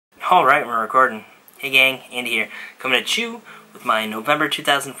Alright, we're recording. Hey gang, Andy here, coming at you with my November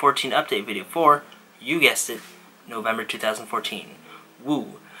 2014 update video for, you guessed it, November 2014.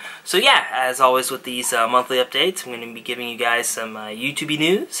 Woo! So yeah, as always with these monthly updates, I'm going to be giving you guys some YouTube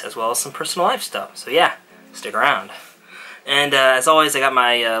news as well as some personal life stuff. So yeah, stick around. And as always, I got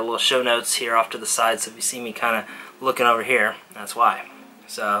my little show notes here off to the side, so if you see me kind of looking over here, that's why.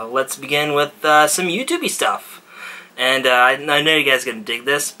 So let's begin with some YouTube-y stuff. And I know you guys are going to dig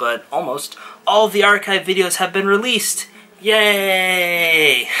this, but almost all of the archive videos have been released.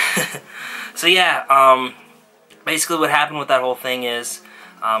 Yay! So yeah, basically what happened with that whole thing is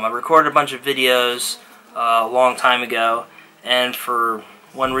I recorded a bunch of videos a long time ago, and for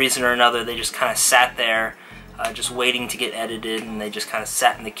one reason or another they just kind of sat there just waiting to get edited, and they just kind of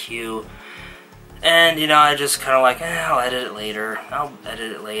sat in the queue. And, you know, I just kind of like, I'll edit it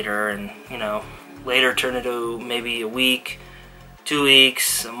later, and, you know, later turn into maybe a week, 2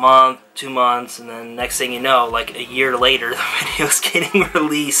 weeks, a month, 2 months, and then next thing you know, like a year later, the video's getting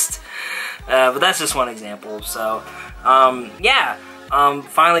released. But that's just one example. So, yeah,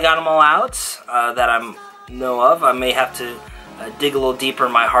 finally got them all out that I know of. I may have to dig a little deeper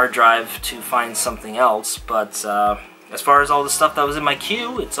in my hard drive to find something else, but as far as all the stuff that was in my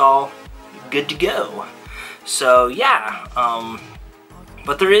queue, it's all good to go. So yeah,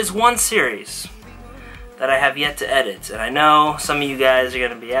 but there is one series that I have yet to edit, and I know some of you guys are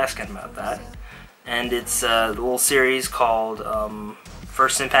going to be asking about that, and it's a little series called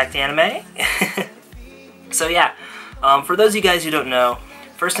First Impact Anime. So yeah, for those of you guys who don't know,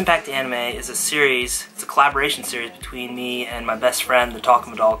 First Impact Anime is a series, it's a collaboration series between me and my best friend, the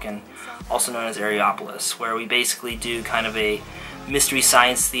Talkamadalkin, also known as Areopolis, where we basically do kind of a Mystery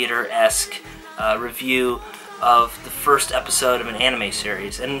Science Theater-esque review of the first episode of an anime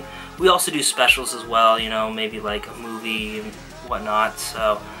series. And we also do specials as well, you know, maybe like a movie and whatnot.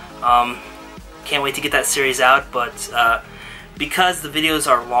 So, can't wait to get that series out, but because the videos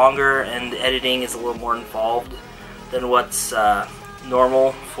are longer and the editing is a little more involved than what's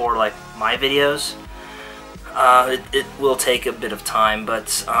normal for like my videos, it will take a bit of time, but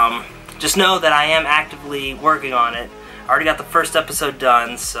just know that I am actively working on it. I already got the first episode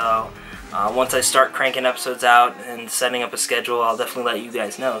done, so once I start cranking episodes out and setting up a schedule, I'll definitely let you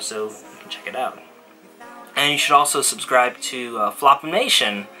guys know so you can check it out. And you should also subscribe to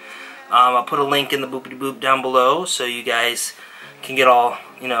Flopimation. I'll put a link in the boopity boop down below so you guys can get all,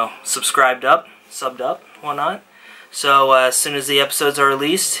 you know, subbed up, whatnot. So as soon as the episodes are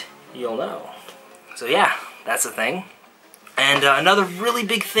released, you'll know. So yeah, that's the thing. And another really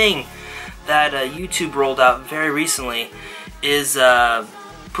big thing that YouTube rolled out very recently is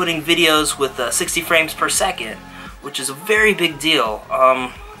putting videos with 60 frames per second, which is a very big deal.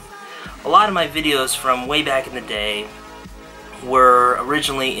 A lot of my videos from way back in the day were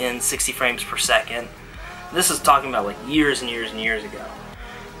originally in 60 frames per second. This is talking about like years and years and years ago.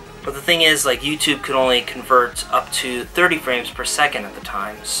 But the thing is, like, YouTube could only convert up to 30 frames per second at the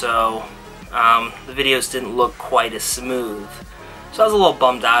time, so the videos didn't look quite as smooth. So I was a little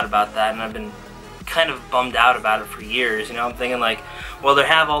bummed out about that, and I've been kind of bummed out about it for years. You know, I'm thinking like, well, they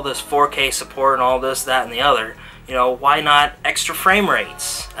have all this 4K support and all this, that, and the other. You know, why not extra frame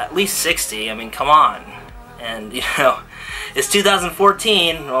rates? At least 60, I mean, come on. And, you know, it's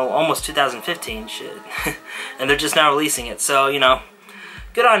 2014, well, almost 2015, shit. And they're just now releasing it, so, you know,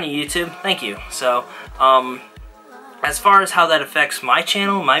 good on you, YouTube. Thank you. So, as far as how that affects my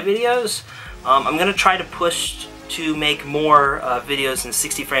channel, my videos, I'm going to try to push to make more videos in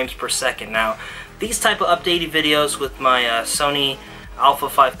 60 frames per second. Now, these type of updated videos with my Sony Alpha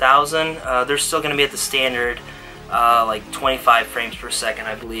 5000, they're still going to be at the standard, like 25 frames per second,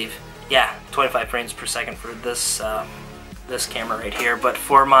 I believe. Yeah, 25 frames per second for this this camera right here. But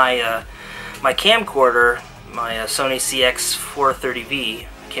for my my camcorder, my Sony CX430V,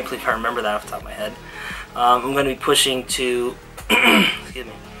 I can't believe I remember that off the top of my head, I'm going to be pushing to excuse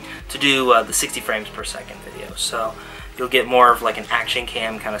me, to do the 60 frames per second video, so you'll get more of like an action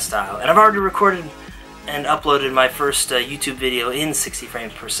cam kind of style. And I've already recorded and uploaded my first YouTube video in 60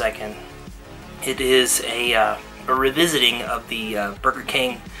 frames per second. It is a revisiting of the Burger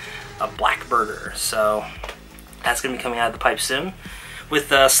King Black Burger, so that's going to be coming out of the pipe soon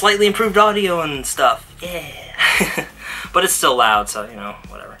with slightly improved audio and stuff. Yeah. But it's still loud, so, you know,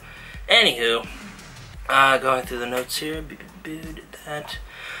 whatever. Anywho, going through the notes here.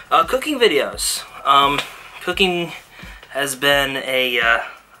 Cooking videos. Cooking has been a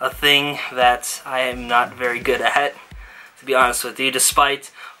thing that I am not very good at, to be honest with you,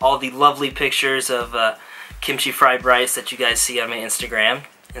 despite all the lovely pictures of kimchi fried rice that you guys see on my Instagram,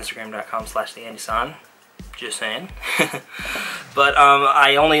 instagram.com/TheAndySan. just saying. But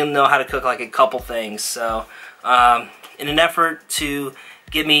I only know how to cook like a couple things, so in an effort to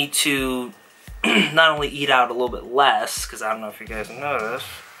get me to not only eat out a little bit less, because I don't know if you guys noticed,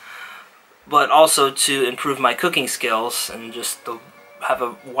 but also to improve my cooking skills and just to have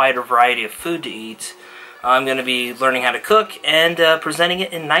a wider variety of food to eat, I'm going to be learning how to cook and presenting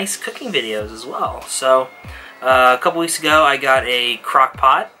it in nice cooking videos as well. So a couple weeks ago I got a crock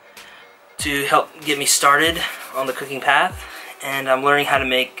pot to help get me started on the cooking path, and I'm learning how to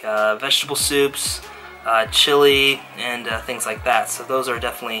make vegetable soups, chili, and things like that. So those are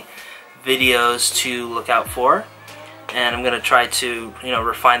definitely videos to look out for, and I'm going to try to, you know,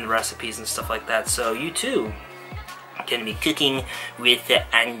 refine the recipes and stuff like that, so you too can be cooking with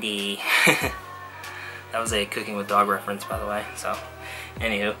Andy. That was a cooking with dog reference, by the way. So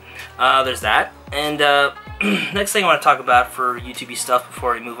anywho, there's that. And next thing I want to talk about for YouTube stuff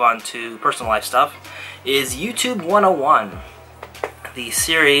before we move on to personal life stuff is YouTube 101, the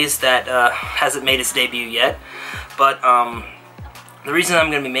series that hasn't made its debut yet, but the reason I'm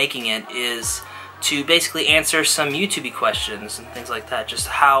going to be making it is to basically answer some YouTube questions and things like that. Just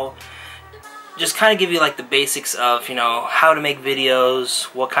kind of give you like the basics of, you know, how to make videos,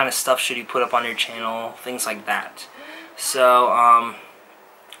 what kind of stuff should you put up on your channel, things like that. So I'm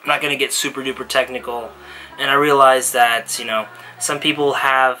not going to get super duper technical, and I realize that, you know, some people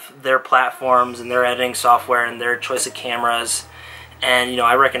have their platforms and their editing software and their choice of cameras, and, you know,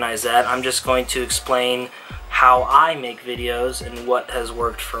 I recognize that. I'm just going to explain how I make videos and what has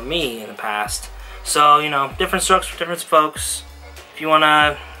worked for me in the past. So, you know, different strokes for different folks. If you want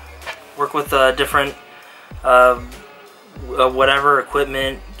to work with different whatever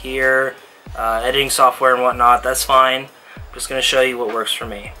equipment, gear, editing software and whatnot, that's fine. I'm just going to show you what works for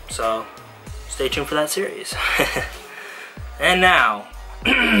me. So stay tuned for that series. And now,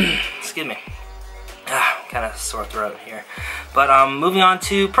 excuse me, kind of sore throat here. But moving on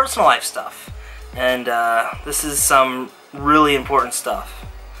to personal life stuff. And this is some really important stuff.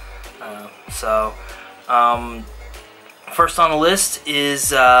 First on the list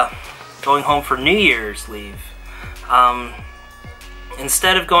is going home for New Year's leave.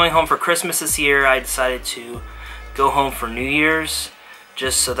 Instead of going home for Christmas this year, I decided to go home for New Year's,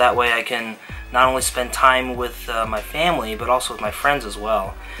 just so that way I can not only spend time with my family, but also with my friends as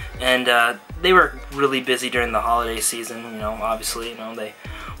well. And they were really busy during the holiday season, you know, obviously, you know, they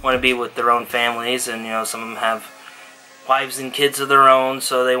want to be with their own families, and, you know, some of them have wives and kids of their own,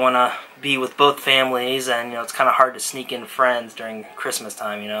 so they want to be with both families, and, you know, it's kind of hard to sneak in friends during Christmas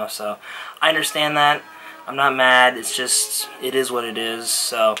time, you know, so I understand that. I'm not mad, it's just, it is what it is.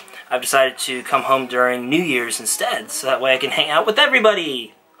 So I've decided to come home during New Year's instead, so that way I can hang out with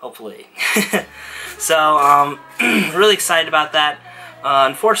everybody, hopefully. So really excited about that.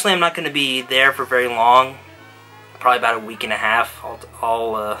 Unfortunately, I'm not going to be there for very long, probably about a week and a half,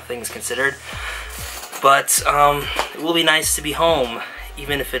 all things considered. But it will be nice to be home,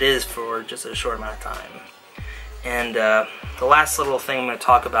 even if it is for just a short amount of time. And the last little thing I'm going to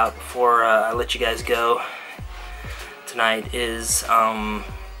talk about before I let you guys go tonight is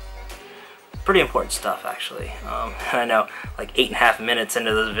pretty important stuff, actually. I know, like 8.5 minutes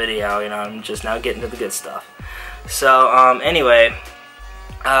into this video, you know, I'm just now getting to the good stuff. So anyway,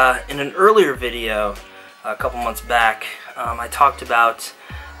 in an earlier video a couple months back, I talked about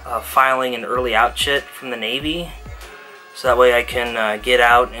filing an early out chit from the Navy, so that way I can get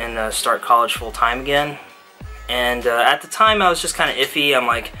out and start college full time again. And at the time I was just kind of iffy. I'm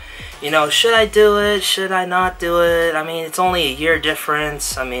like, you know, should I do it? Should I not do it? I mean, it's only a year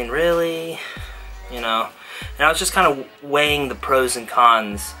difference. I mean, really? You know? And I was just kind of weighing the pros and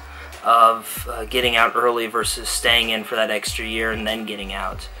cons of getting out early versus staying in for that extra year and then getting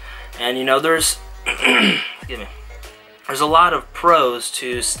out. And, you know, there's excuse me, there's a lot of pros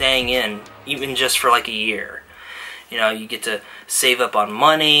to staying in, even just for like a year. You know, you get to save up on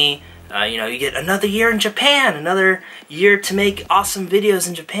money. You know, you get another year in Japan, another year to make awesome videos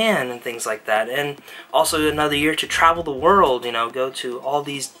in Japan and things like that. And also another year to travel the world, you know, go to all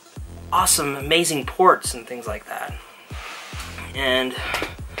these awesome, amazing ports and things like that. And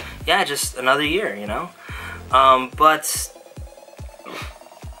yeah, just another year, you know. But,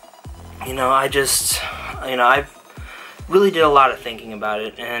 you know, I really did a lot of thinking about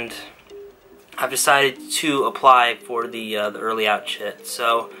it, and I've decided to apply for the early out chit.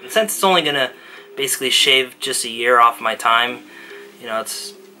 So since it's only gonna basically shave just a year off my time, you know,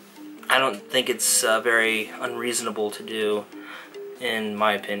 I don't think it's very unreasonable to do, in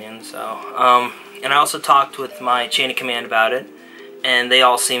my opinion. So and I also talked with my chain of command about it, and they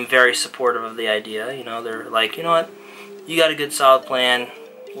all seem very supportive of the idea. You know, they're like, you know what, you got a good solid plan,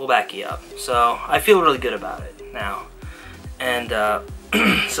 will back you up. So I feel really good about it now. And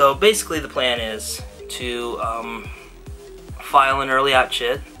so basically the plan is to file an early out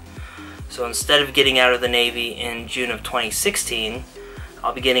chit. So instead of getting out of the Navy in June of 2016,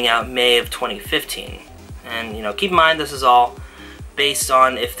 I'll be getting out May of 2015. And you know, keep in mind this is all based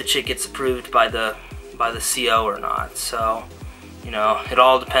on if the chit gets approved by the CO or not. So you know, it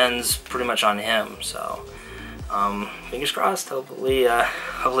all depends pretty much on him. So fingers crossed. Hopefully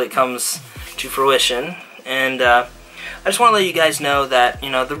it comes to fruition. And I just want to let you guys know that, you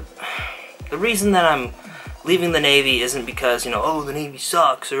know, the reason that I'm leaving the Navy isn't because, you know, oh, the Navy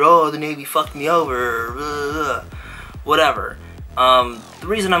sucks, or oh, the Navy fucked me over, or blah, blah, blah, whatever. The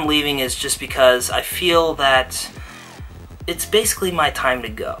reason I'm leaving is just because I feel that it's basically my time to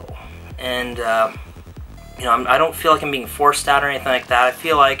go. And, you know, I don't feel like I'm being forced out or anything like that. I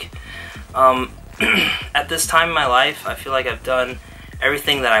feel like, at this time in my life, I feel like I've done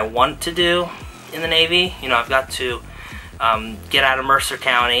everything that I want to do in the Navy. You know, I've got to get out of Mercer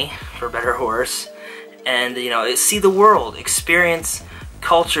County, for better or worse, and, you know, see the world, experience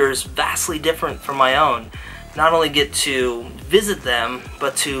cultures vastly different from my own. Not only get to visit them,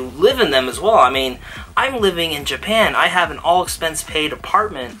 but to live in them as well. I mean, I'm living in Japan. I have an all-expense-paid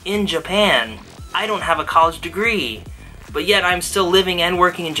apartment in Japan. I don't have a college degree, but yet I'm still living and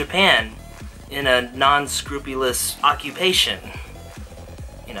working in Japan in a non-scrupulous occupation.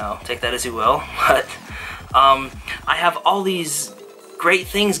 You know, take that as you will. But I have all these great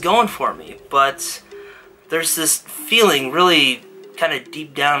things going for me, but there's this feeling really kind of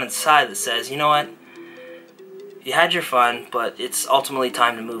deep down inside that says, you know what? You had your fun, but it's ultimately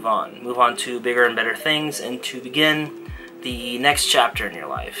time to move on. Move on to bigger and better things and to begin the next chapter in your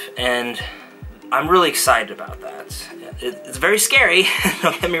life. And I'm really excited about that. It's very scary,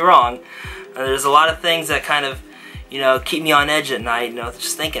 don't get me wrong. There's a lot of things that kind of, you know, keep me on edge at night, you know,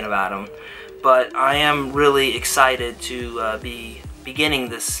 just thinking about them. But I am really excited to be beginning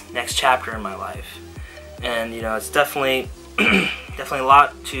this next chapter in my life. And, you know, it's definitely definitely a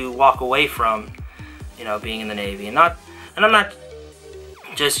lot to walk away from, you know, being in the Navy. And I'm not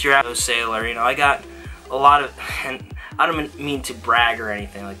just your average sailor, you know, I got a lot of, and I don't mean to brag or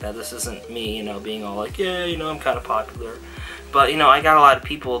anything like that. This isn't me, you know, being all like, yeah, you know, I'm kind of popular. But, you know, I got a lot of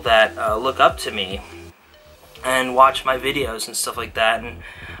people that look up to me and watch my videos and stuff like that, and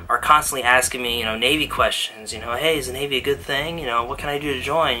are constantly asking me, you know, Navy questions. You know, hey, is the Navy a good thing? You know, what can I do to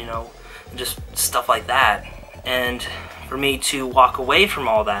join? You know, just stuff like that. And for me to walk away from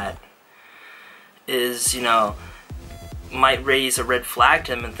all that is, you know, might raise a red flag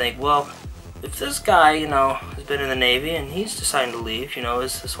to him and think, well, if this guy, you know, has been in the Navy and he's deciding to leave, you know,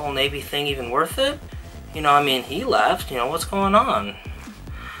 is this whole Navy thing even worth it? You know, I mean, he left, you know, what's going on?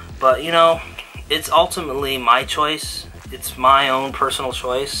 But, you know, it's ultimately my choice. It's my own personal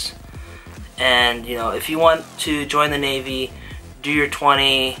choice. And, you know, if you want to join the Navy, do your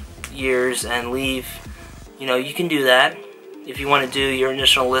 20 years and leave, you know, you can do that. If you want to do your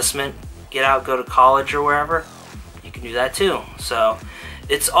initial enlistment, get out, go to college or wherever, you can do that too. So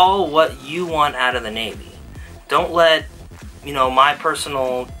it's all what you want out of the Navy. Don't let, you know, my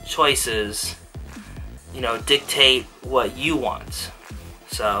personal choices, you know, dictate what you want.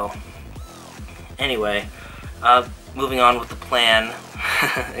 So anyway, moving on with the plan,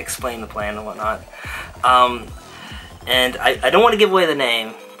 explain the plan and whatnot. And I don't want to give away the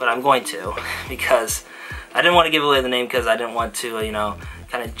name, but I'm going to, because I didn't want to give away the name because I didn't want to, you know,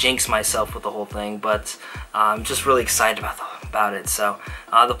 kind of jinx myself with the whole thing. But I'm just really excited about it. So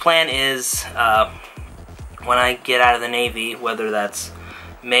the plan is, when I get out of the Navy, whether that's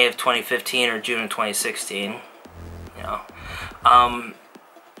May of 2015 or June of 2016, you know,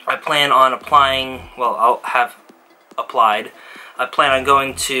 I plan on applying, well, I'll have applied. I plan on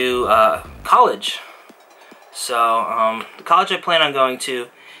going to college. So the college I plan on going to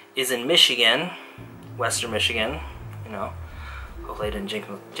is in Michigan, Western Michigan, you know. Hopefully I didn't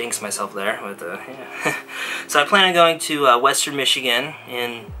jinx myself there. But, yeah. So I plan on going to Western Michigan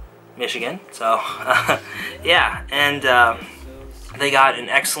in Michigan. So yeah, and they got an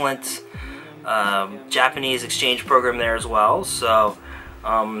excellent Japanese exchange program there as well. So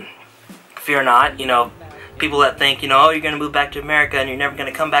fear not, you know, people that think, you know, oh, you're going to move back to America and you're never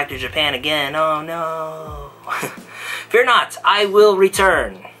going to come back to Japan again. Oh no. Fear not, I will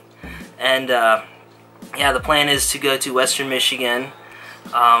return. And yeah, the plan is to go to Western Michigan,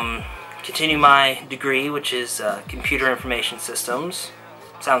 continue my degree, which is Computer Information Systems.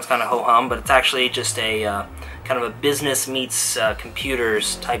 Sounds kind of ho-hum, but it's actually just a kind of a business meets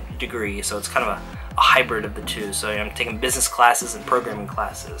computers type degree. So it's kind of a hybrid of the two. So I'm taking business classes and programming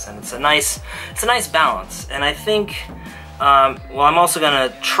classes, and it's a nice balance. And I think well, I'm also going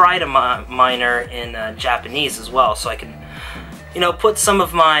to try to minor in Japanese as well, so I can, you know, put some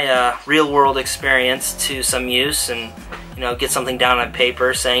of my real-world experience to some use and, you know, get something down on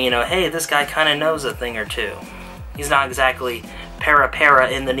paper saying, you know, hey, this guy kind of knows a thing or two. He's not exactly para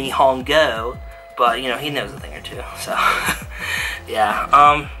in the Nihongo, but, you know, he knows a thing or two, so,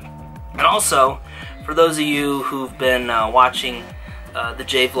 yeah. And also, for those of you who've been watching the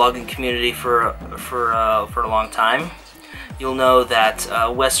J-vlogging community for a long time, you'll know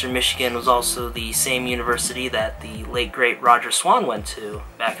that Western Michigan was also the same university that the late great Roger Swan went to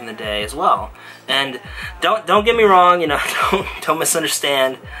back in the day as well. And don't get me wrong, you know, don't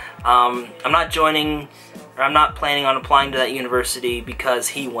misunderstand. I'm not joining, or I'm not planning on applying to that university because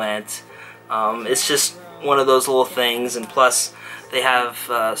he went. It's just one of those little things, and plus they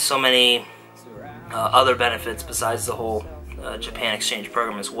have so many other benefits besides the whole Japan exchange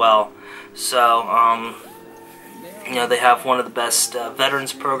program as well. So, you know, they have one of the best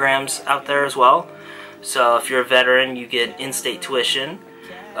veterans programs out there as well. So if you're a veteran, you get in-state tuition.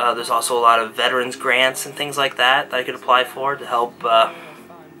 There's also a lot of veterans grants and things like that I could apply for to help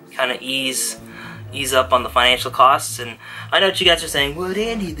kind of ease up on the financial costs. And I know what you guys are saying, well,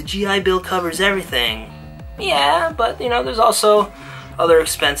 Andy, the GI Bill covers everything. Yeah, but, you know, there's also other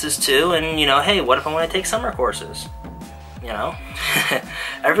expenses too. And, you know, hey, what if I want to take summer courses? You know,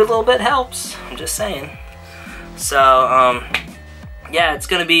 every little bit helps. I'm just saying. So, yeah, it's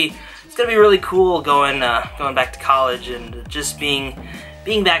gonna be really cool going back to college and just being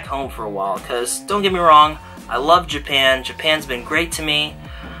back home for a while. Cause don't get me wrong, I love Japan. Japan's been great to me,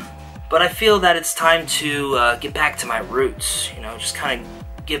 but I feel that it's time to get back to my roots. You know, just kind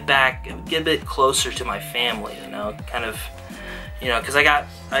of get a bit closer to my family. You know, kind of, you know, cause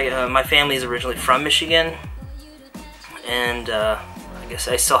my family is originally from Michigan, and I guess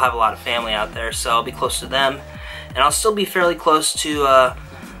I still have a lot of family out there, so I'll be close to them. And I'll still be fairly close to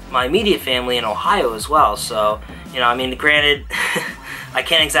my immediate family in Ohio as well. So, you know, I mean, granted, I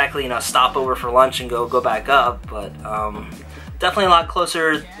can't exactly, you know, stop over for lunch and go back up, but definitely a lot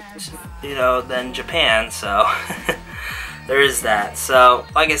closer, you know, than Japan. So there is that. So,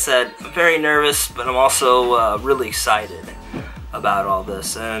 like I said, I'm very nervous, but I'm also really excited about all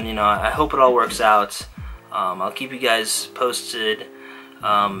this. And, you know, I hope it all works out. I'll keep you guys posted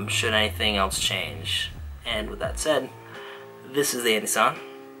should anything else change. And with that said, this is TheAndySan.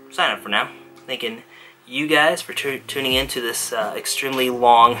 Sign up for now. Thanking you guys for tuning in to this extremely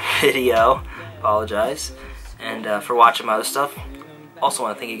long video. Apologize. And for watching my other stuff. Also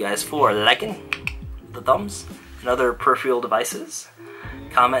want to thank you guys for liking, the thumbs, and other peripheral devices,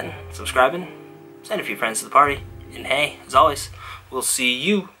 commenting, subscribing, send a few friends to the party. And hey, as always, we'll see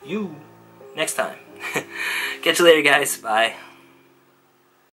you next time. Catch you later, guys. Bye.